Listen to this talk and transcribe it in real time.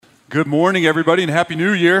Good morning, everybody, and Happy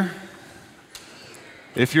New Year.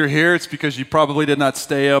 If you're here, it's because you probably did not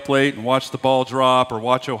stay up late and watch the ball drop or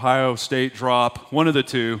watch Ohio State drop, one of the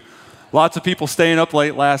two. Lots of people staying up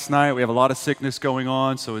late last night. We have a lot of sickness going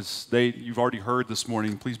on, so you've already heard this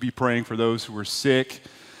morning, please be praying for those who are sick.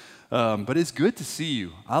 But it's good to see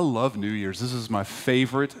you. I love New Year's. This is my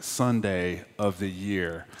favorite Sunday of the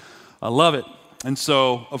year. I love it. And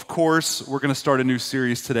so, of course, we're going to start a new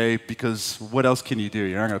series today because what else can you do?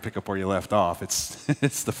 You're not going to pick up where you left off.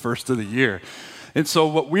 It's the first of the year. And so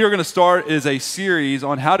what we are going to start is a series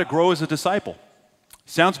on how to grow as a disciple.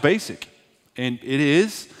 Sounds basic, and it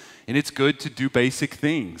is, and it's good to do basic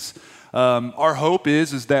things. Our hope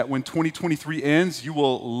is that when 2023 ends, you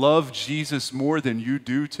will love Jesus more than you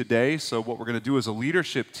do today. So what we're going to do as a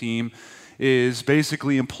leadership team is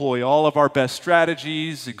basically employ all of our best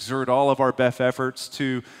strategies, exert all of our best efforts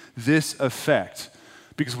to this effect.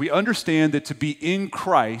 Because we understand that to be in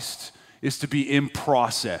Christ is to be in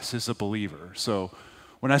process as a believer. So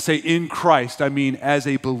when I say in Christ, I mean as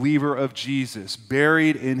a believer of Jesus,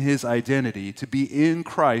 buried in his identity. To be in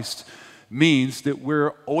Christ means that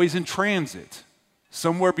we're always in transit,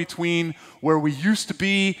 somewhere between where we used to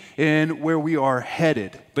be and where we are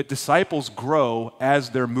headed. But disciples grow as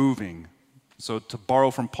they're moving. So to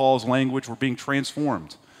borrow from Paul's language, we're being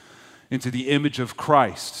transformed into the image of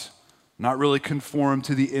Christ, not really conformed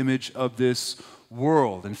to the image of this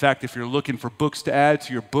world. In fact, if you're looking for books to add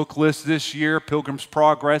to your book list this year, Pilgrim's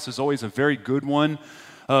Progress is always a very good one.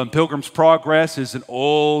 Pilgrim's Progress is an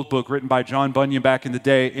old book written by John Bunyan back in the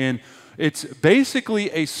day, and it's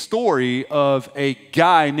basically a story of a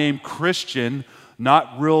guy named Christian.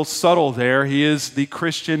 Not real subtle there. He is the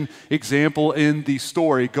Christian example in the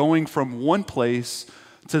story, going from one place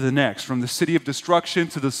to the next, from the city of destruction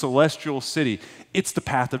to the celestial city. It's the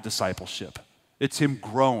path of discipleship. It's him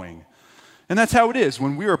growing. And that's how it is.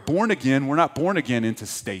 When we are born again, we're not born again into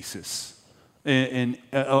stasis. And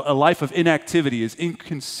a life of inactivity is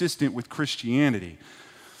inconsistent with Christianity.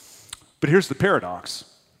 But here's the paradox.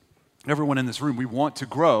 Everyone in this room, we want to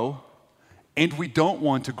grow, and we don't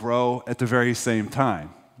want to grow at the very same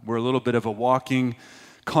time. We're a little bit of a walking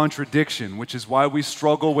contradiction, which is why we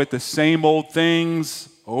struggle with the same old things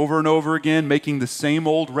over and over again, making the same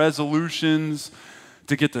old resolutions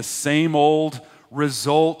to get the same old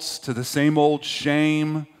results, to the same old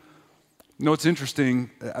shame. You know, it's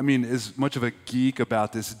interesting. I mean, as much of a geek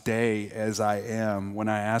about this day as I am, when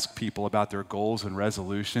I ask people about their goals and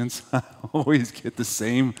resolutions, I always get the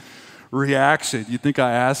same reaction. You'd think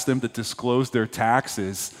I asked them to disclose their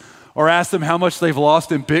taxes or ask them how much they've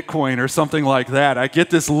lost in Bitcoin or something like that. I get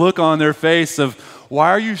this look on their face of, why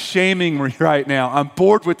are you shaming me right now? I'm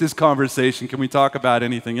bored with this conversation. Can we talk about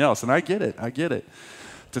anything else? And I get it.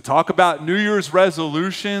 To talk about New Year's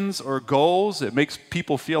resolutions or goals, it makes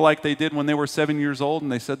people feel like they did when they were 7 years old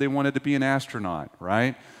and they said they wanted to be an astronaut,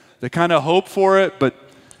 right? They kind of hope for it, but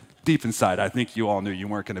deep inside, I think you all knew you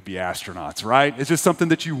weren't going to be astronauts, right? It's just something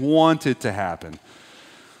that you wanted to happen.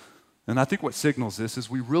 And I think what signals this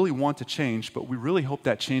is we really want to change, but we really hope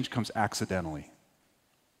that change comes accidentally.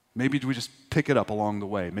 Maybe we just pick it up along the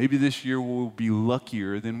way. Maybe this year we'll be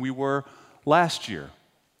luckier than we were last year.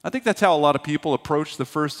 I think that's how a lot of people approach the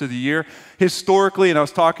first of the year. Historically, and I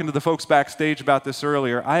was talking to the folks backstage about this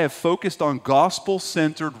earlier, I have focused on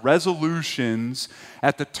gospel-centered resolutions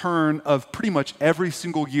at the turn of pretty much every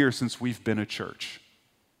single year since we've been a church.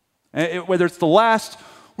 Whether it's the last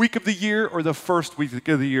week of the year or the first week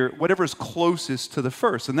of the year, whatever is closest to the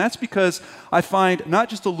first. And that's because I find not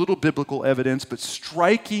just a little biblical evidence, but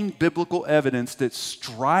striking biblical evidence that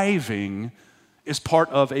striving is part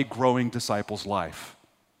of a growing disciple's life.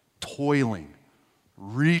 Toiling,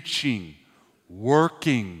 reaching,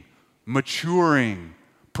 working, maturing,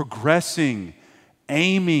 progressing,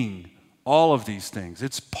 aiming, all of these things.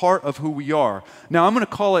 It's part of who we are. Now, I'm going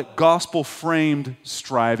to call it gospel-framed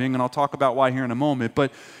striving, and I'll talk about why here in a moment,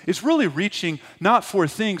 but it's really reaching not for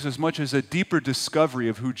things as much as a deeper discovery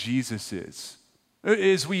of who Jesus is.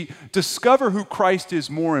 As we discover who Christ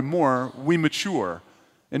is more and more, we mature.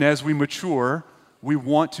 And as we mature, we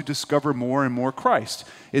want to discover more and more Christ.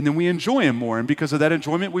 And then we enjoy him more. And because of that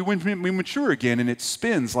enjoyment, we mature again. And it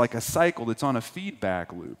spins like a cycle that's on a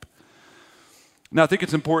feedback loop. Now, I think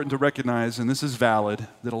it's important to recognize, and this is valid,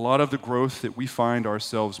 that a lot of the growth that we find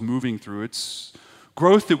ourselves moving through, it's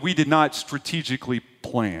growth that we did not strategically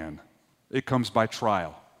plan. It comes by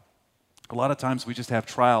trial. A lot of times we just have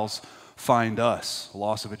trials find us.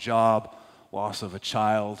 Loss of a job, loss of a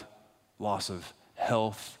child, loss of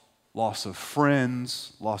health, loss of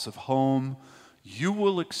friends, loss of home. You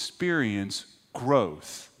will experience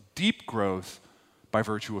growth, deep growth, by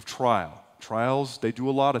virtue of trial. Trials, they do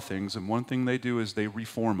a lot of things, and one thing they do is they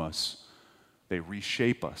reform us. They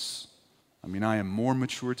reshape us. I mean, I am more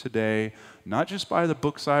mature today, not just by the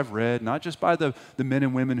books I've read, not just by the men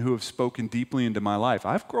and women who have spoken deeply into my life.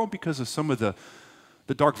 I've grown because of some of the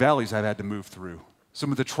dark valleys I've had to move through,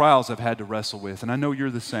 some of the trials I've had to wrestle with, and I know you're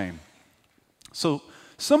the same. So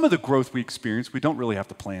some of the growth we experience, we don't really have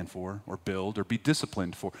to plan for or build or be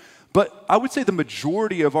disciplined for. But I would say the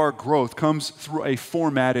majority of our growth comes through a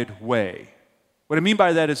formatted way. What I mean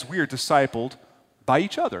by that is we are discipled by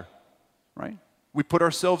each other, right? We put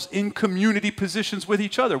ourselves in community positions with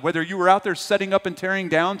each other. Whether you were out there setting up and tearing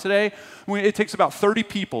down today, it takes about 30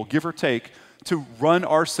 people, give or take, to run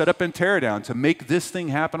our setup and tear down, to make this thing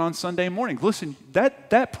happen on Sunday morning. Listen,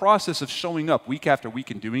 that process of showing up week after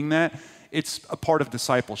week and doing that, it's a part of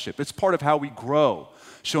discipleship. It's part of how we grow.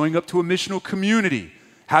 Showing up to a missional community,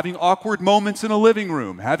 having awkward moments in a living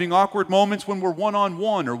room, having awkward moments when we're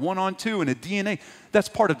one-on-one or one-on-two in a DNA, that's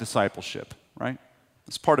part of discipleship, right?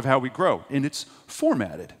 It's part of how we grow, and it's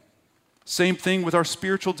formatted. Same thing with our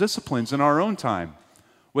spiritual disciplines in our own time.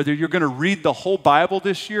 Whether you're going to read the whole Bible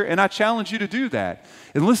this year, and I challenge you to do that.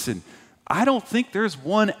 And listen, I don't think there's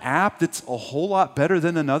one app that's a whole lot better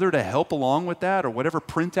than another to help along with that, or whatever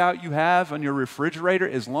printout you have on your refrigerator,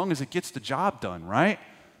 as long as it gets the job done, right?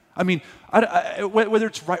 I mean, whether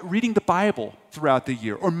it's reading the Bible throughout the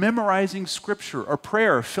year, or memorizing scripture, or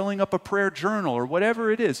prayer, or filling up a prayer journal, or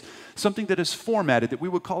whatever it is, something that is formatted that we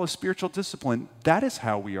would call a spiritual discipline, that is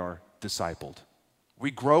how we are discipled.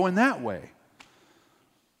 We grow in that way.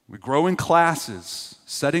 We grow in classes,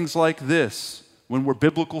 settings like this, when we're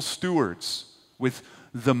biblical stewards with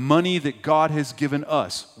the money that God has given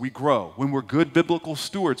us, we grow. When we're good biblical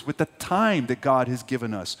stewards with the time that God has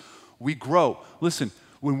given us, we grow. Listen,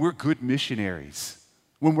 when we're good missionaries,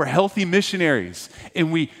 when we're healthy missionaries,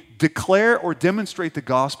 and we declare or demonstrate the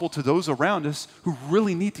gospel to those around us who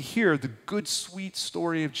really need to hear the good, sweet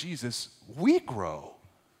story of Jesus, we grow.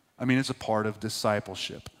 I mean, it's a part of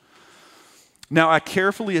discipleship. Now, I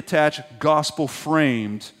carefully attach gospel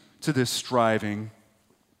framed to this striving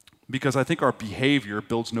because I think our behavior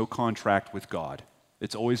builds no contract with God.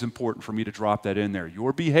 It's always important for me to drop that in there.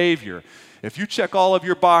 Your behavior, if you check all of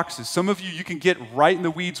your boxes, some of you can get right in the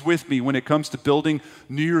weeds with me when it comes to building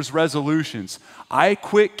New Year's resolutions. I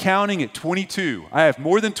quit counting at 22. I have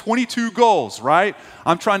more than 22 goals, right?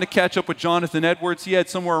 I'm trying to catch up with Jonathan Edwards. He had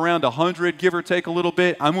somewhere around 100, give or take a little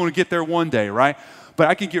bit. I'm going to get there one day, right? But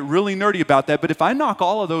I can get really nerdy about that. But if I knock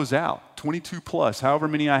all of those out, 22 plus, however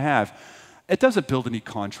many I have, it doesn't build any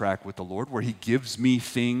contract with the Lord where he gives me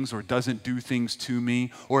things or doesn't do things to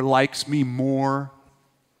me or likes me more.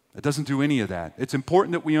 It doesn't do any of that. It's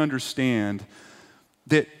important that we understand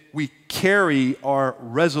that we carry our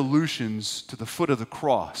resolutions to the foot of the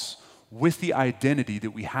cross with the identity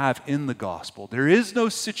that we have in the gospel. There is no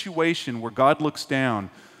situation where God looks down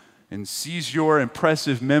and sees your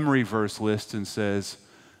impressive memory verse list and says,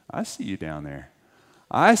 I see you down there.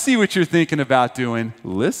 I see what you're thinking about doing.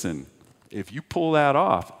 Listen, if you pull that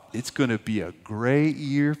off, it's going to be a great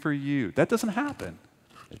year for you. That doesn't happen.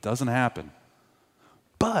 It doesn't happen.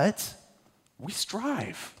 But we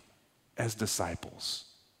strive as disciples.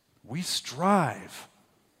 We strive.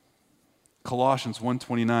 Colossians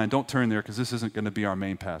 1:29, don't turn there because this isn't going to be our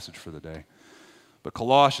main passage for the day. But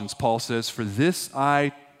Colossians, Paul says, for this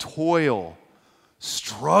I toil,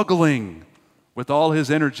 struggling with all his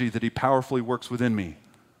energy that he powerfully works within me.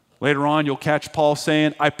 Later on, you'll catch Paul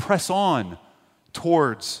saying, I press on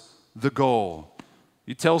towards the goal.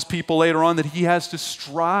 He tells people later on that he has to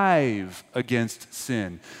strive against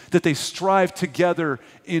sin, that they strive together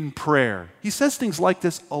in prayer. He says things like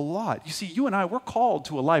this a lot. You see, you and I, we're called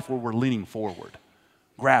to a life where we're leaning forward,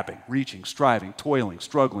 grabbing, reaching, striving, toiling,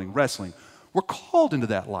 struggling, wrestling. We're called into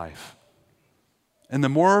that life. And the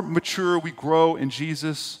more mature we grow in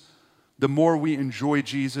Jesus, the more we enjoy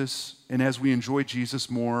Jesus. And as we enjoy Jesus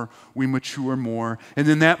more, we mature more. And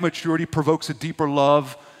then that maturity provokes a deeper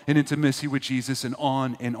love and intimacy with Jesus, and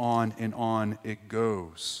on and on and on it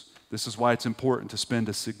goes. This is why it's important to spend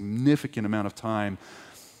a significant amount of time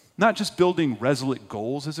not just building resolute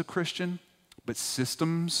goals as a Christian, but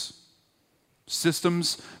systems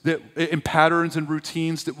and patterns and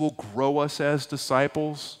routines that will grow us as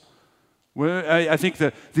disciples. Well, I think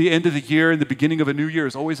that the end of the year and the beginning of a new year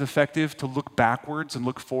is always effective to look backwards and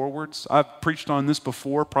look forwards. I've preached on this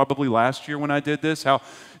before, probably last year when I did this, how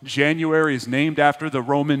January is named after the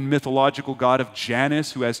Roman mythological god of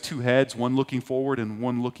Janus, who has two heads, one looking forward and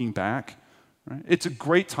one looking back. Right? It's a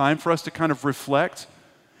great time for us to kind of reflect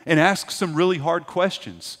and ask some really hard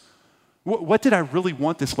questions. What did I really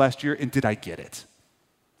want this last year, and did I get it?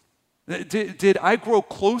 Did I grow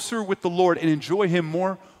closer with the Lord and enjoy him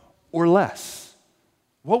more or less?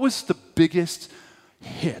 What was the biggest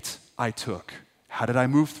hit I took? How did I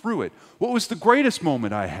move through it? What was the greatest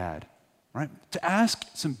moment I had? Right? To ask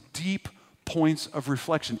some deep points of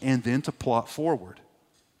reflection and then to plot forward.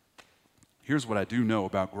 Here's what I do know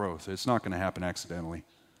about growth. It's not going to happen accidentally.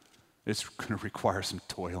 It's going to require some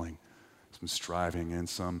toiling, some striving, and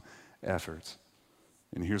some effort.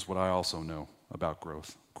 And here's what I also know about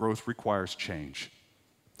growth. Growth requires change.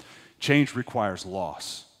 Change requires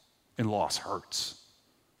loss, and loss hurts.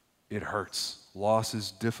 It hurts. Loss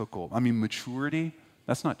is difficult. I mean, maturity,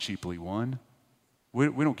 that's not cheaply won. We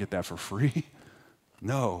don't get that for free.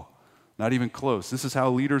 No, not even close. This is how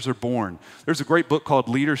leaders are born. There's a great book called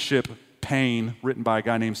Leadership Pain, written by a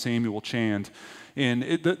guy named Samuel Chand. And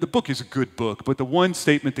the book is a good book, but the one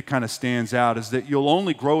statement that kind of stands out is that you'll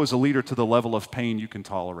only grow as a leader to the level of pain you can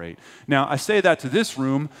tolerate. Now, I say that to this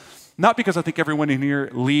room, not because I think everyone in here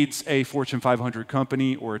leads a Fortune 500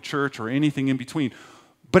 company or a church or anything in between,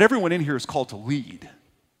 but everyone in here is called to lead.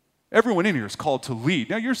 Everyone in here is called to lead.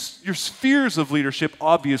 Now, your spheres of leadership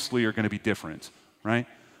obviously are going to be different, right?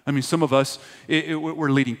 I mean, some of us, we're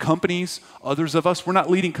leading companies. Others of us, we're not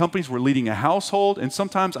leading companies, we're leading a household. And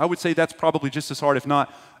sometimes I would say that's probably just as hard, if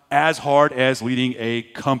not as hard as leading a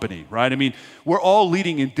company, right? I mean, we're all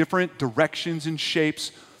leading in different directions and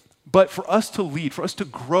shapes. But for us to lead, for us to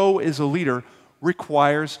grow as a leader,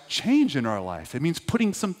 requires change in our life. It means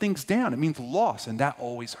putting some things down. It means loss, and that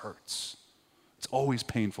always hurts. It's always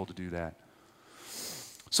painful to do that.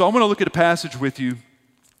 So I'm going to look at a passage with you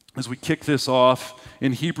as we kick this off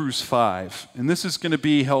in Hebrews 5. And this is going to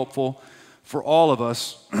be helpful for all of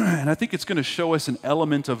us. And I think it's going to show us an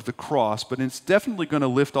element of the cross, but it's definitely going to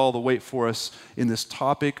lift all the weight for us in this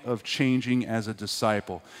topic of changing as a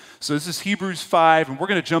disciple. So this is Hebrews 5, and we're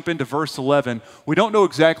going to jump into verse 11. We don't know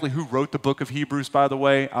exactly who wrote the book of Hebrews, by the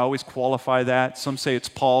way. I always qualify that. Some say it's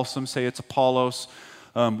Paul, some say it's Apollos.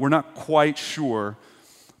 We're not quite sure.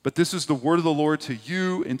 But this is the word of the Lord to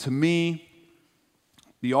you and to me.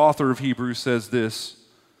 The author of Hebrews says this,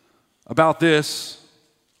 about this,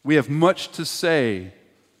 we have much to say,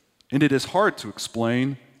 and it is hard to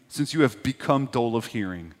explain, since you have become dull of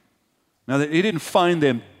hearing. Now, they didn't find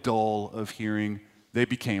them dull of hearing. They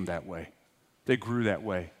became that way. They grew that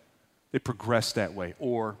way. They progressed that way.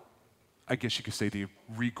 Or, I guess you could say they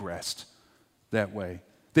regressed that way.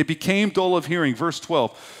 They became dull of hearing. Verse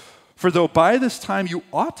 12, for though by this time you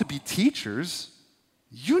ought to be teachers,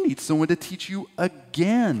 you need someone to teach you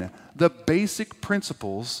again the basic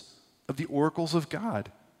principles of the oracles of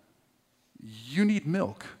God. You need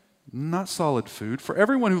milk, not solid food. For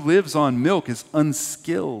everyone who lives on milk is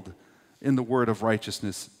unskilled in the word of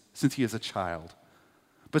righteousness, since he is a child.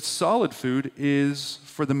 But solid food is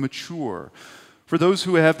for the mature, for those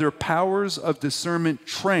who have their powers of discernment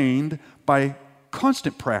trained by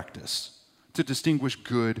constant practice to distinguish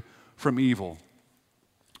good from evil.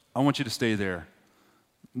 I want you to stay there.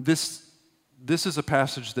 This is a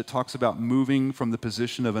passage that talks about moving from the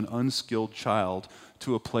position of an unskilled child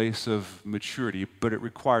to a place of maturity, but it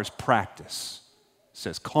requires practice. It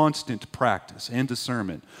says constant practice and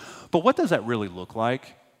discernment. But what does that really look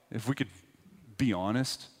like? If we could be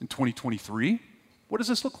honest, in 2023, what does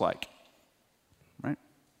this look like? Right?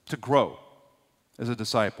 To grow as a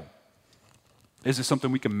disciple. Is it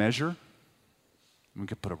something we can measure? We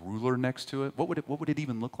could put a ruler next to it. What would it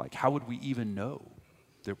even look like? How would we even know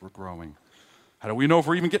that we're growing? How do we know if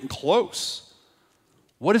we're even getting close?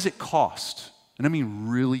 What does it cost? And I mean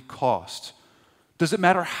really cost. Does it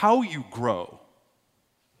matter how you grow?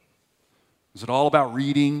 Is it all about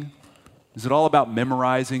reading? Is it all about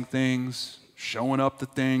memorizing things, showing up to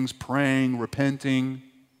things, praying, repenting?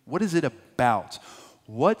 What is it about?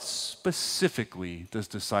 What specifically does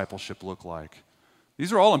discipleship look like?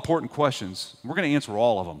 These are all important questions. We're going to answer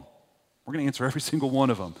all of them. We're going to answer every single one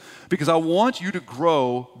of them because I want you to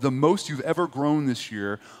grow the most you've ever grown this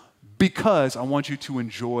year because I want you to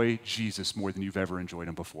enjoy Jesus more than you've ever enjoyed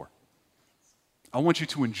him before. I want you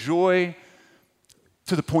to enjoy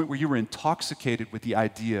to the point where you were intoxicated with the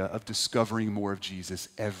idea of discovering more of Jesus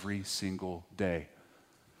every single day.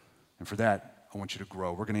 And for that, I want you to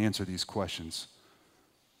grow. We're going to answer these questions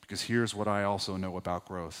because here's what I also know about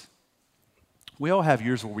growth. We all have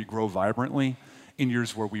years where we grow vibrantly and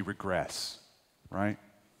years where we regress, right?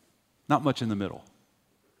 Not much in the middle.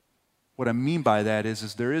 What I mean by that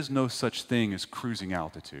is there is no such thing as cruising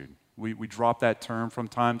altitude. We drop that term from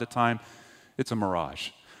time to time. It's a mirage.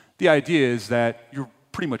 The idea is that you're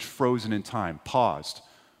pretty much frozen in time, paused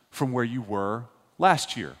from where you were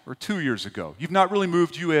last year or 2 years ago. You've not really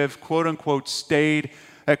moved. You have, quote unquote, stayed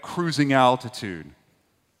at cruising altitude.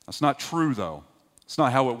 That's not true, though. It's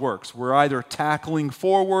not how it works. We're either tackling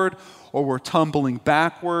forward or we're tumbling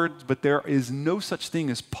backwards, but there is no such thing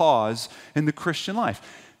as pause in the Christian life.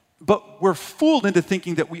 But we're fooled into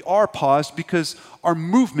thinking that we are paused because our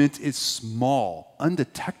movement is small,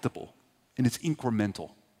 undetectable, and it's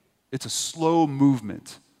incremental. It's a slow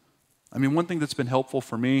movement. I mean, one thing that's been helpful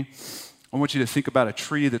for me, I want you to think about a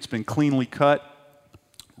tree that's been cleanly cut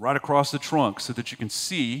right across the trunk so that you can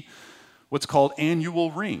see what's called annual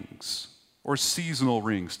rings, or seasonal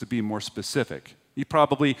rings to be more specific. You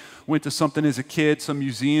probably went to something as a kid, some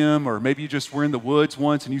museum, or maybe you just were in the woods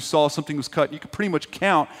once and you saw something was cut. You could pretty much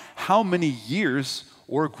count how many years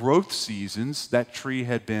or growth seasons that tree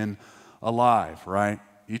had been alive, right?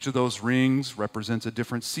 Each of those rings represents a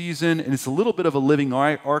different season, and it's a little bit of a living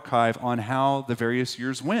archive on how the various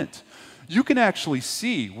years went. You can actually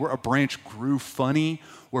see where a branch grew funny,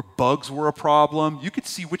 where bugs were a problem. You could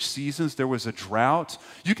see which seasons there was a drought.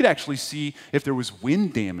 You could actually see if there was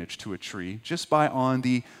wind damage to a tree just by on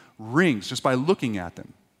the rings, just by looking at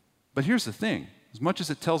them. But here's the thing. As much as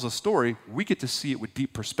it tells a story, we get to see it with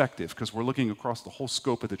deep perspective because we're looking across the whole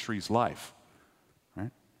scope of the tree's life,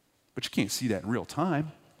 right? But you can't see that in real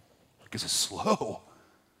time because it's slow,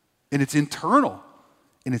 and it's internal,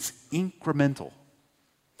 and it's incremental.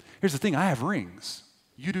 Here's the thing. I have rings.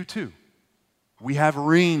 You do too. We have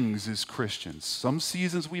rings as Christians. Some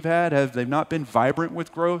seasons we've had, they've not been vibrant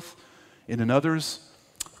with growth, and in others,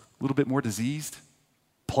 a little bit more diseased,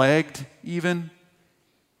 plagued even.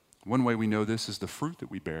 One way we know this is the fruit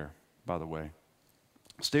that we bear, by the way.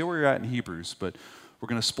 Stay where you're at in Hebrews, but we're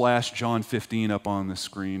going to splash John 15 up on the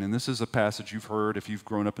screen, and this is a passage you've heard if you've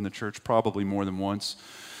grown up in the church probably more than once.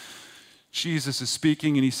 Jesus is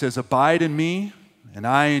speaking, and he says, "Abide in me, and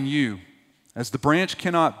I in you. As the branch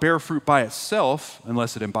cannot bear fruit by itself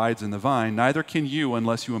unless it abides in the vine, neither can you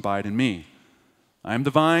unless you abide in me. I am the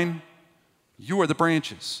vine, you are the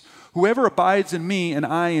branches. Whoever abides in me and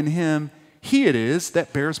I in him, he it is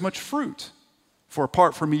that bears much fruit. For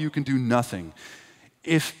apart from me you can do nothing.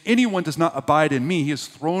 If anyone does not abide in me, he is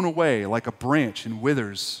thrown away like a branch and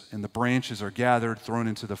withers, and the branches are gathered, thrown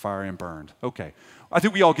into the fire and burned." Okay. I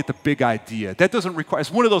think we all get the big idea. That doesn't require, it's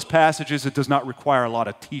one of those passages that does not require a lot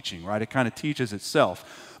of teaching, right? It kind of teaches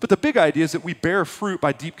itself. But the big idea is that we bear fruit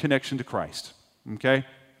by deep connection to Christ, okay?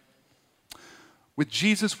 With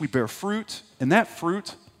Jesus, we bear fruit, and that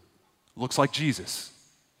fruit looks like Jesus.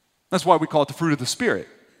 That's why we call it the fruit of the Spirit,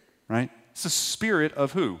 right? It's the Spirit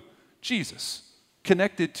of who? Jesus.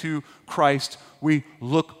 Connected to Christ, we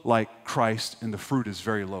look like Christ, and the fruit is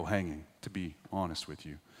very low-hanging, to be honest with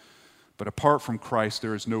you. But apart from Christ,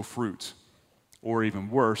 there is no fruit. Or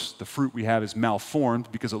even worse, the fruit we have is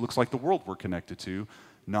malformed because it looks like the world we're connected to,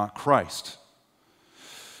 not Christ.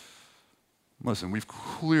 Listen, we've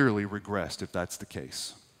clearly regressed if that's the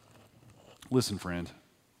case. Listen, friend,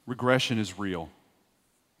 regression is real.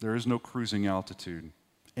 There is no cruising altitude.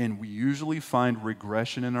 And we usually find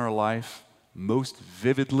regression in our life most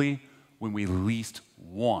vividly when we least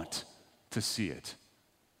want to see it.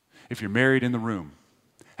 If you're married in the room,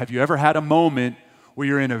 have you ever had a moment where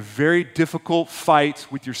you're in a very difficult fight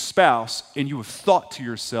with your spouse and you have thought to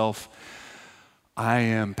yourself, I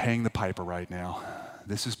am paying the piper right now.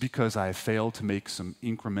 This is because I have failed to make some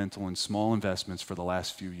incremental and small investments for the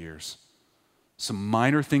last few years. Some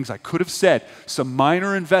minor things I could have said, some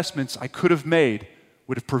minor investments I could have made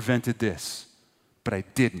would have prevented this, but I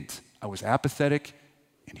didn't. I was apathetic,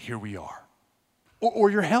 and here we are. Or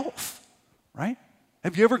your health, right?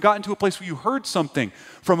 Have you ever gotten to a place where you heard something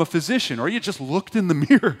from a physician, or you just looked in the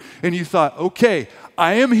mirror and you thought, okay,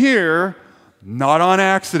 I am here not on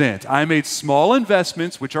accident. I made small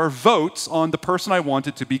investments, which are votes on the person I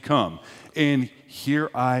wanted to become, and here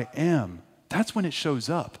I am. That's when it shows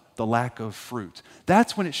up, the lack of fruit.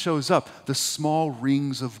 That's when it shows up, the small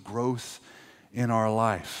rings of growth in our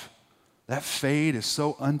life. That fade is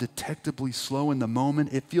so undetectably slow in the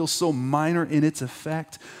moment. It feels so minor in its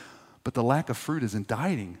effect. But the lack of fruit is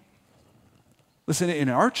indicting. Listen, in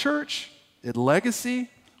our church, at Legacy,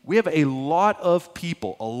 we have a lot of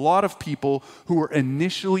people who were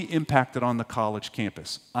initially impacted on the college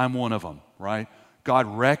campus. I'm one of them, right? God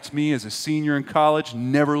wrecked me as a senior in college,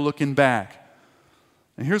 never looking back.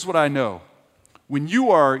 And here's what I know. When you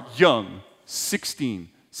are young, 16,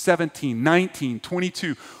 17, 19,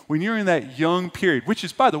 22, when you're in that young period, which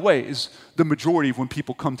is, by the way, is the majority of when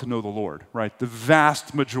people come to know the Lord, right? The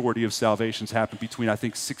vast majority of salvations happen between, I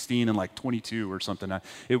think, 16 and like 22 or something.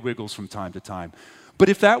 It wiggles from time to time. But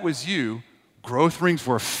if that was you, growth rings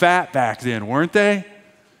were fat back then, weren't they?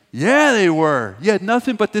 Yeah, they were. You had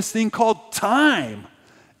nothing but this thing called time.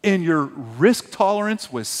 And your risk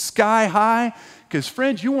tolerance was sky high Because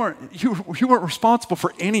friends, you weren't responsible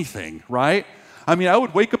for anything, right? I mean, I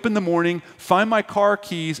would wake up in the morning, find my car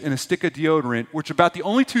keys and a stick of deodorant, which are about the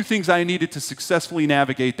only two things I needed to successfully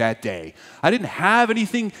navigate that day. I didn't have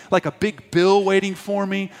anything like a big bill waiting for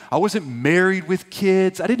me. I wasn't married with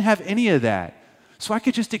kids. I didn't have any of that. So I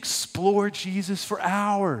could just explore Jesus for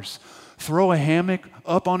hours, throw a hammock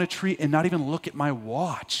up on a tree and not even look at my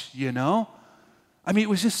watch, you know? I mean, it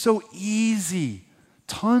was just so easy.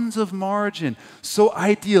 Tons of margin. So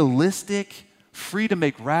idealistic. Free to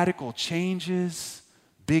make radical changes,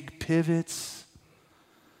 big pivots.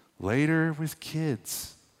 Later with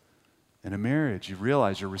kids and a marriage, you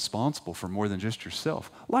realize you're responsible for more than just yourself.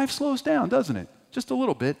 Life slows down, doesn't it? Just a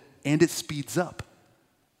little bit, and it speeds up.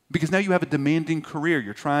 Because now you have a demanding career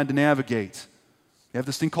you're trying to navigate. You have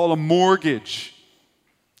this thing called a mortgage.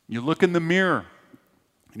 You look in the mirror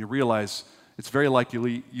and you realize it's very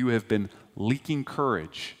likely you have been leaking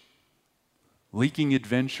courage, leaking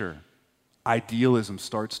adventure. Idealism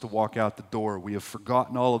starts to walk out the door. We have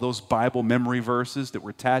forgotten all of those Bible memory verses that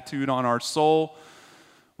were tattooed on our soul.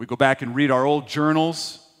 We go back and read our old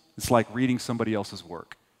journals. It's like reading somebody else's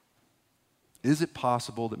work. Is it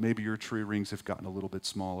possible that maybe your tree rings have gotten a little bit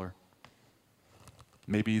smaller?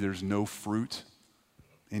 Maybe there's no fruit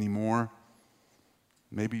anymore.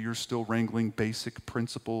 Maybe you're still wrangling basic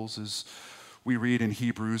principles, as we read in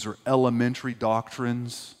Hebrews, or elementary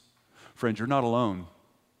doctrines. Friends, you're not alone.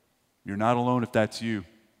 You're not alone if that's you.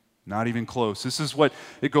 Not even close. This is what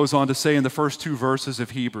it goes on to say in the first two verses of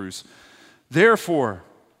Hebrews. Therefore,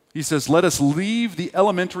 he says, let us leave the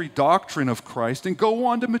elementary doctrine of Christ and go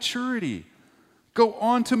on to maturity. Go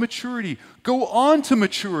on to maturity. Go on to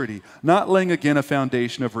maturity. Not laying again a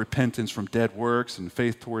foundation of repentance from dead works and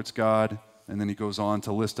faith towards God. And then he goes on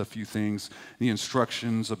to list a few things, the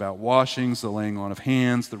instructions about washings, the laying on of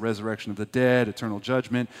hands, the resurrection of the dead, eternal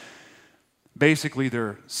judgment. Basically,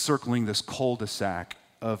 they're circling this cul-de-sac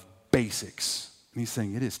of basics. And he's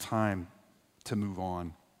saying, it is time to move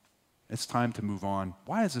on. It's time to move on.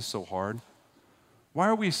 Why is this so hard? Why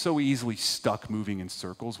are we so easily stuck moving in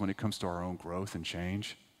circles when it comes to our own growth and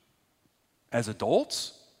change? As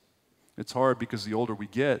adults, it's hard because the older we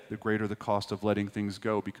get, the greater the cost of letting things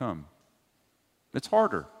go become. It's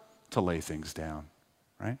harder to lay things down,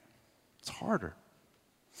 right? It's harder.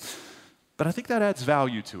 But I think that adds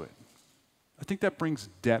value to it. I think that brings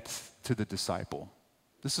depth to the disciple.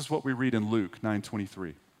 This is what we read in Luke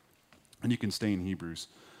 9:23. And you can stay in Hebrews.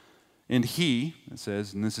 And he, it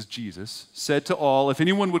says, and this is Jesus, said to all, if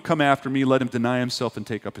anyone would come after me, let him deny himself and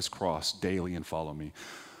take up his cross daily and follow me.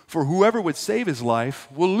 For whoever would save his life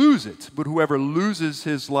will lose it, but whoever loses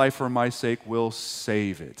his life for my sake will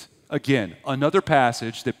save it. Again, another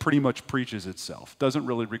passage that pretty much preaches itself. Doesn't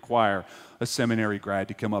really require a seminary grad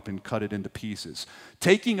to come up and cut it into pieces.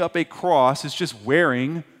 Taking up a cross is just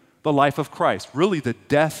wearing the life of Christ, really the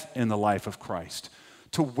death in the life of Christ.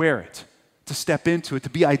 To wear it, to step into it, to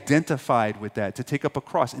be identified with that, to take up a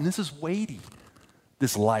cross. And this is weighty,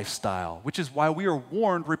 this lifestyle, which is why we are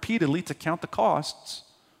warned repeatedly to count the costs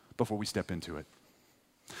before we step into it.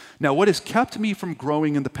 Now, what has kept me from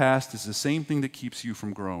growing in the past is the same thing that keeps you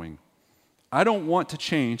from growing. I don't want to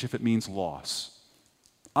change if it means loss.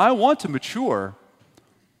 I want to mature,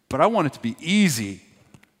 but I want it to be easy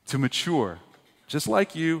to mature. Just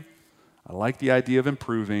like you, I like the idea of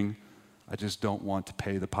improving. I just don't want to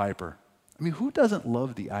pay the piper. I mean, who doesn't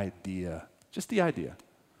love the idea, just the idea,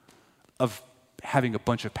 of having a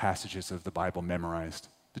bunch of passages of the Bible memorized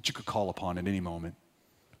that you could call upon at any moment?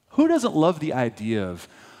 Who doesn't love the idea of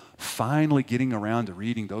finally getting around to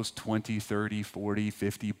reading those 20, 30, 40,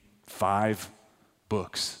 55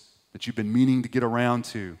 books that you've been meaning to get around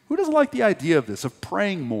to? Who doesn't like the idea of this, of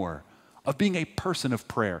praying more, of being a person of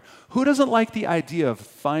prayer? Who doesn't like the idea of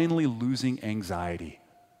finally losing anxiety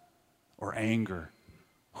or anger?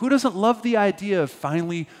 Who doesn't love the idea of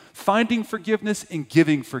finally finding forgiveness and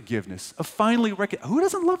giving forgiveness? Of finally who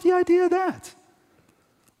doesn't love the idea of that?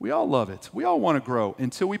 We all love it. We all want to grow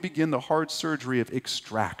until we begin the hard surgery of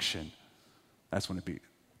extraction. That's when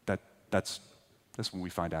that's when we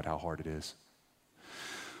find out how hard it is.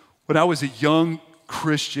 When I was a young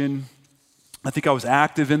Christian, I think I was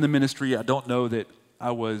active in the ministry. I don't know that I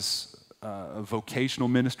was a vocational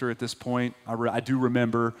minister at this point. I do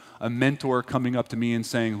remember a mentor coming up to me and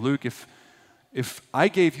saying, Luke, if I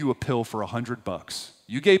gave you a pill for $100,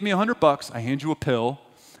 you gave me $100, I hand you a pill,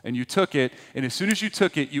 and you took it, and as soon as you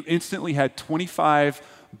took it, you instantly had 25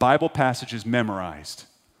 Bible passages memorized.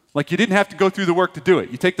 Like you didn't have to go through the work to do it.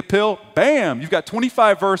 You take the pill, bam, you've got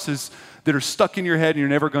 25 verses that are stuck in your head and you're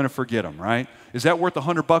never going to forget them, right? Is that worth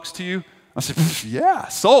 $100 to you? I said, yeah,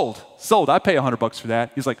 sold. I'd pay $100 for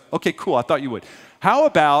that. He's like, okay, cool, I thought you would. How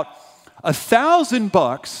about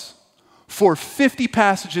 $1,000 for 50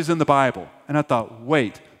 passages in the Bible? And I thought,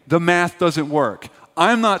 wait, the math doesn't work.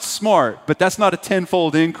 I'm not smart, but that's not a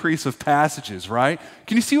tenfold increase of passages, right?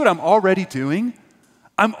 Can you see what I'm already doing?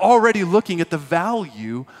 I'm already looking at the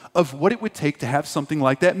value of what it would take to have something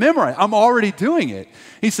like that memorized. I'm already doing it.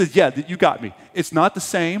 He said, yeah, you got me. It's not the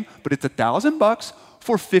same, but it's $1,000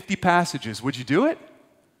 for 50 passages. Would you do it?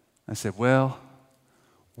 I said, well,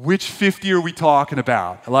 which 50 are we talking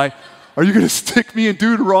about? Like, are you going to stick me in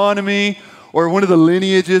Deuteronomy or one of the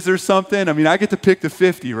lineages or something? I mean, I get to pick the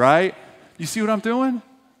 50, right? You see what I'm doing?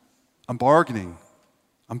 I'm bargaining.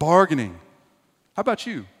 How about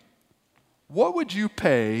you? What would you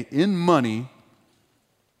pay in money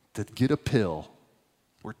to get a pill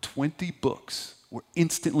where 20 books were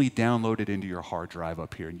instantly downloaded into your hard drive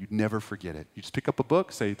up here and you'd never forget it? You just pick up a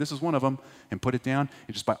book, say, this is one of them, and put it down,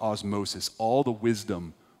 and just by osmosis, all the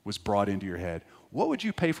wisdom was brought into your head. What would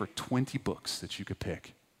you pay for 20 books that you could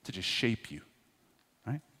pick to just shape you,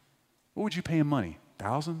 right? What would you pay in money?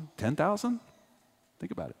 1,000? 10,000?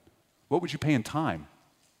 Think about it. What would you pay in time?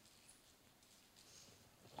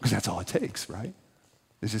 Because that's all it takes, right?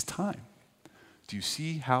 It's just time. Do you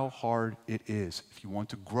see how hard it is? If you want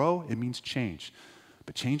to grow, it means change.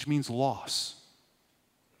 But change means loss.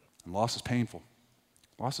 And loss is painful.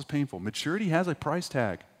 Loss is painful. Maturity has a price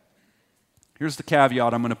tag. Here's the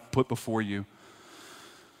caveat I'm going to put before you.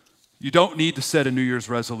 You don't need to set a New Year's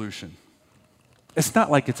resolution. It's not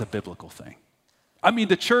like it's a biblical thing. I mean,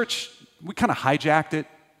 the church, we kind of hijacked it.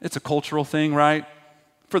 It's a cultural thing, right?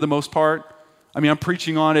 For the most part. I mean, I'm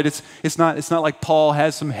preaching on it. It's not like Paul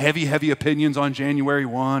has some heavy opinions on January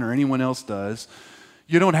 1 or anyone else does.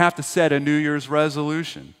 You don't have to set a New Year's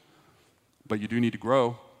resolution, but you do need to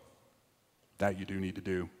grow. That you do need to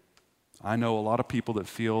do. I know a lot of people that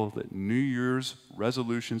feel that New Year's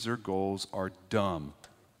resolutions or goals are dumb.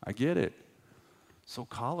 I get it. So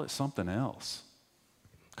call it something else.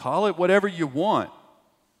 Call it whatever you want.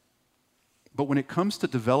 But when it comes to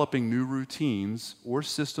developing new routines or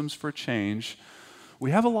systems for change,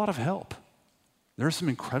 we have a lot of help. There are some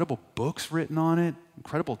incredible books written on it,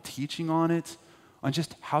 incredible teaching on it, on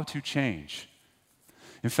just how to change.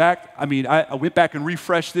 In fact, I went back and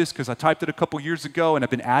refreshed this because I typed it a couple years ago and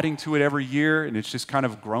I've been adding to it every year and it's just kind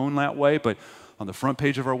of grown that way. But on the front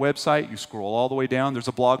page of our website, you scroll all the way down, there's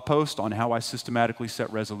a blog post on how I systematically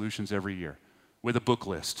set resolutions every year, with a book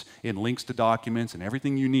list and links to documents and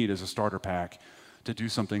everything you need as a starter pack to do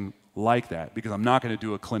something like that, because I'm not going to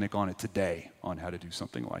do a clinic on it today on how to do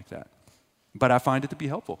something like that. But I find it to be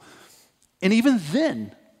helpful. And even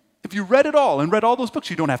then, if you read it all and read all those books,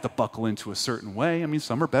 you don't have to buckle into a certain way. I mean,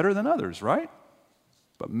 some are better than others, right?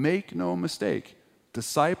 But make no mistake,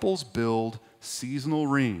 disciples build seasonal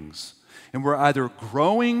rings. And we're either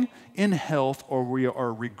growing in health or we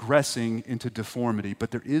are regressing into deformity.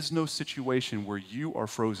 But there is no situation where you are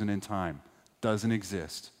frozen in time. Doesn't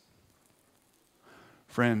exist.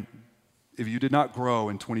 Friend, if you did not grow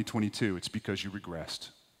in 2022, it's because you regressed.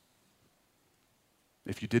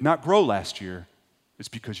 If you did not grow last year, it's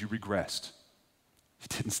because you regressed. You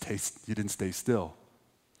didn't stay still.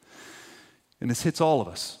 And this hits all of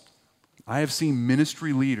us. I have seen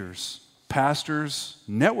ministry leaders, pastors,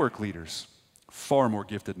 network leaders, far more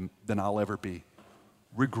gifted than I'll ever be,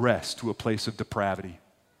 regress to a place of depravity,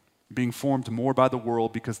 being formed more by the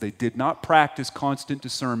world because they did not practice constant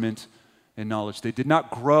discernment and knowledge. They did not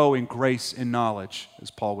grow in grace and knowledge, as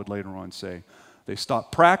Paul would later on say. They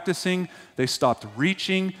stopped practicing, they stopped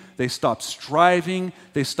reaching, they stopped striving,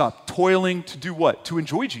 they stopped toiling to do what? To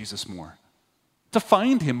enjoy Jesus more, to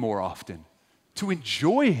find him more often, to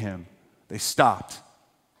enjoy him. They stopped.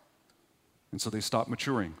 And so they stopped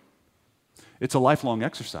maturing. It's a lifelong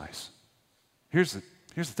exercise. Here's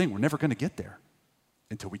the thing, we're never going to get there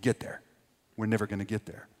until we get there. We're never going to get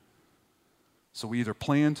there. So we either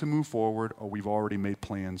plan to move forward or we've already made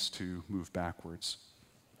plans to move backwards.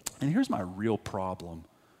 And here's my real problem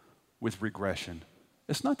with regression.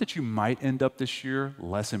 It's not that you might end up this year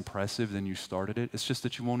less impressive than you started it. It's just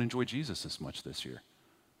that you won't enjoy Jesus as much this year.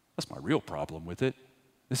 That's my real problem with it.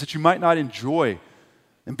 Is that you might not enjoy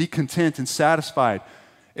and be content and satisfied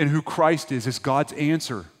in who Christ is as God's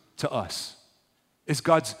answer to us. Is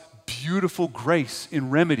God's beautiful grace in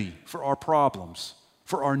remedy for our problems,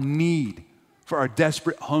 for our need, for our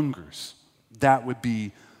desperate hungers. That would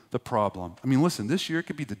be the problem. I mean, listen, this year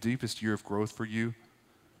could be the deepest year of growth for you.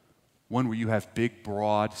 One where you have big,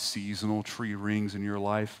 broad, seasonal tree rings in your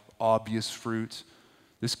life, obvious fruit.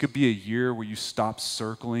 This could be a year where you stop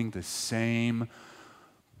circling the same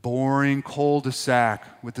boring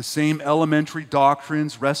cul-de-sac with the same elementary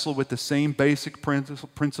doctrines, wrestle with the same basic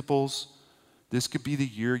principles. This could be the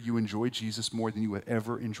year you enjoy Jesus more than you have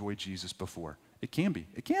ever enjoyed Jesus before. It can be.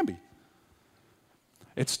 It can be.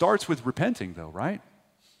 It starts with repenting, though, right?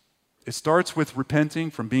 It starts with repenting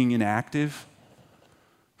from being inactive,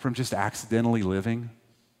 from just accidentally living,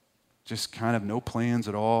 just kind of no plans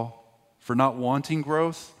at all, for not wanting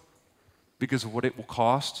growth because of what it will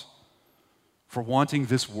cost, for wanting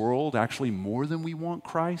this world actually more than we want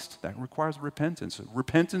Christ. That requires repentance.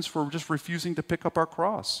 Repentance for just refusing to pick up our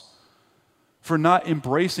cross, for not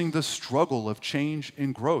embracing the struggle of change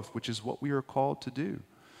and growth, which is what we are called to do.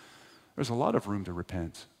 There's a lot of room to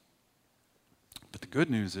repent. But the good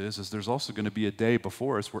news is there's also going to be a day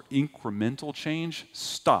before us where incremental change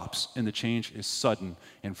stops and the change is sudden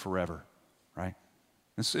and forever, right?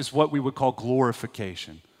 This is what we would call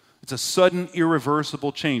glorification. It's a sudden,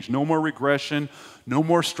 irreversible change. No more regression, no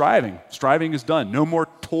more striving. Striving is done. No more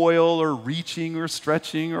toil or reaching or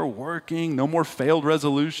stretching or working. No more failed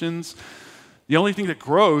resolutions. The only thing that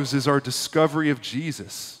grows is our discovery of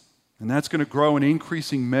Jesus. And that's going to grow in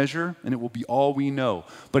increasing measure, and it will be all we know.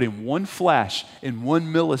 But in one flash, in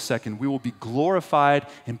 1 millisecond, we will be glorified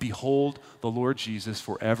and behold the Lord Jesus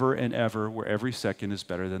forever and ever, where every second is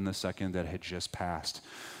better than the second that had just passed.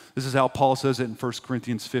 This is how Paul says it in 1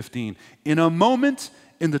 Corinthians 15. In a moment,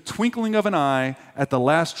 in the twinkling of an eye, at the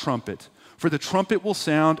last trumpet, for the trumpet will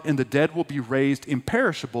sound, and the dead will be raised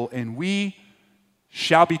imperishable, and we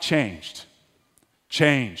shall be changed.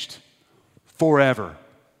 Changed forever.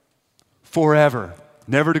 Forever.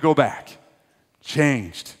 Never to go back.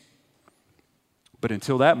 Changed. But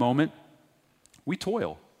until that moment, we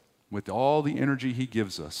toil with all the energy he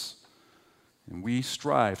gives us. And we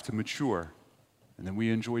strive to mature. And then we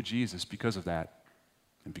enjoy Jesus because of that.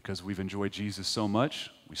 And because we've enjoyed Jesus so much,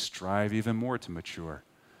 we strive even more to mature.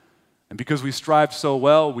 And because we strive so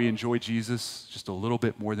well, we enjoy Jesus just a little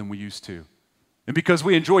bit more than we used to. And because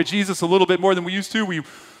we enjoy Jesus a little bit more than we used to, we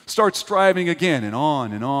start striving again and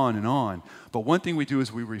on and on and on. But one thing we do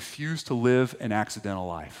is we refuse to live an accidental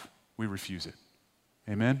life. We refuse it.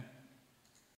 Amen?